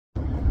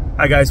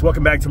Hi guys,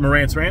 welcome back to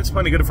Morant's Rants.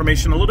 Plenty of good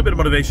information, a little bit of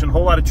motivation, a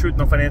whole lot of truth,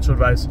 no financial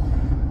advice.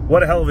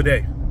 What a hell of a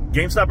day.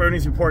 GameStop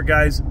earnings report,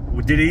 guys.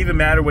 Did it even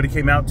matter what it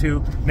came out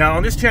to? Now,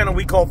 on this channel,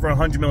 we called for a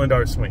 $100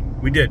 million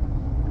swing. We did.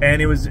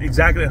 And it was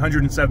exactly a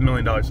 $107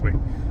 million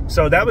swing.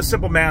 So that was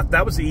simple math.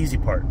 That was the easy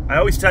part. I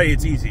always tell you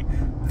it's easy.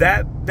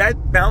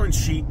 That balance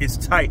sheet is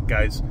tight,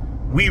 guys.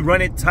 We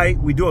run it tight.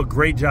 We do a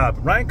great job.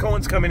 Ryan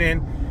Cohen's coming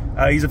in.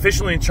 He's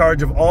officially in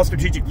charge of all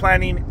strategic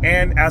planning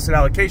and asset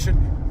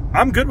allocation.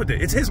 I'm good with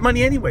it. It's his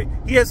money anyway.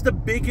 He has the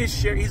biggest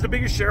share. He's the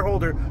biggest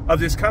shareholder of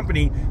this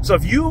company. So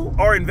if you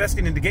are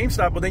investing into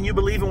GameStop, well, then you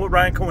believe in what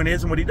Ryan Cohen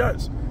is and what he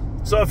does.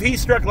 So if he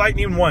struck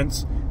lightning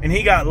once and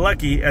he got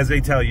lucky, as they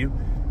tell you,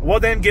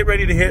 well, then get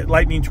ready to hit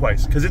lightning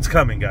twice because it's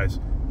coming, guys.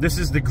 This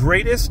is the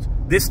greatest.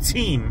 This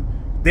team,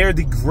 they're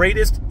the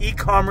greatest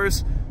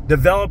e-commerce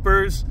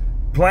developers,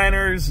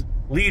 planners,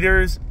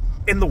 leaders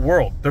in the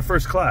world. They're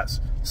first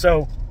class.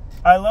 So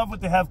I love what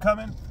they have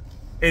coming.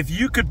 If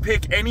you could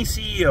pick any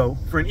CEO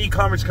for an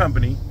e-commerce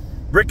company,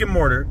 brick and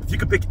mortar, if you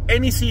could pick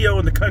any CEO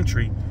in the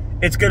country,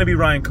 it's going to be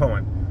Ryan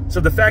Cohen. So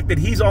the fact that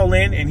he's all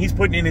in and he's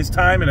putting in his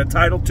time and a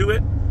title to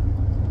it,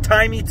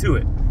 tie me to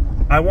it.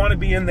 I want to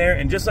be in there.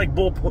 And just like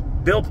Bill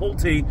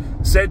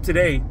Pulte said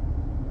today,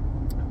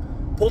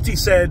 Pulte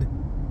said,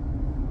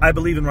 I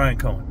believe in Ryan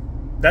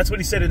Cohen. That's what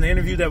he said in the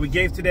interview that we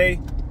gave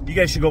today. You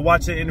guys should go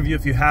watch that interview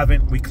if you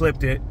haven't. We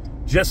clipped it.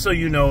 Just so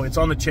you know, it's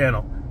on the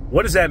channel.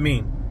 What does that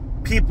mean?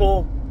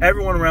 People,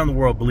 everyone around the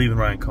world believe in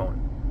Ryan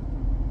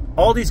Cohen.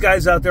 All these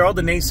guys out there, all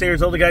the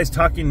naysayers, all the guys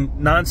talking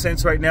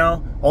nonsense right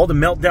now, all the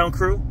meltdown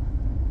crew,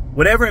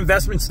 whatever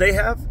investments they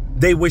have,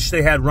 they wish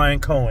they had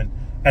Ryan Cohen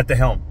at the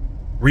helm.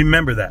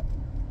 Remember that.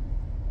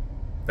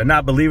 They're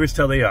not believers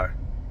till they are.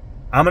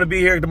 I'm going to be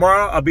here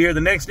tomorrow. I'll be here the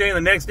next day, and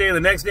the next day, and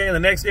the next day, and the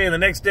next day, and the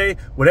next day,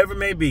 whatever it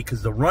may be,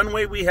 because the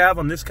runway we have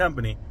on this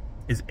company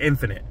is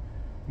infinite.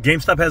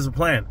 GameStop has a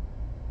plan.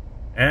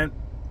 And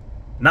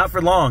not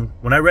for long.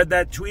 When I read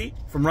that tweet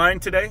from Ryan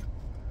today,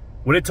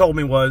 what it told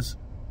me was,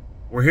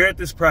 we're here at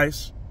this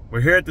price,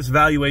 we're here at this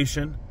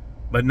valuation,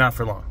 but not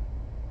for long.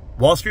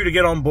 Wall Street will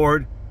get on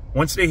board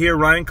once they hear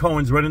Ryan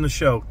Cohen's running the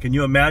show. Can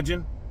you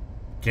imagine?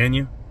 Can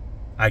you?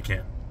 I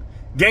can.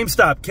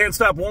 GameStop, can't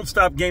stop, won't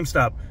stop,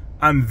 GameStop.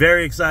 I'm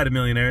very excited,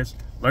 millionaires.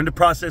 Learn to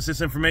process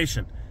this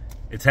information.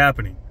 It's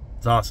happening.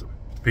 It's awesome.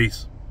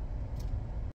 Peace.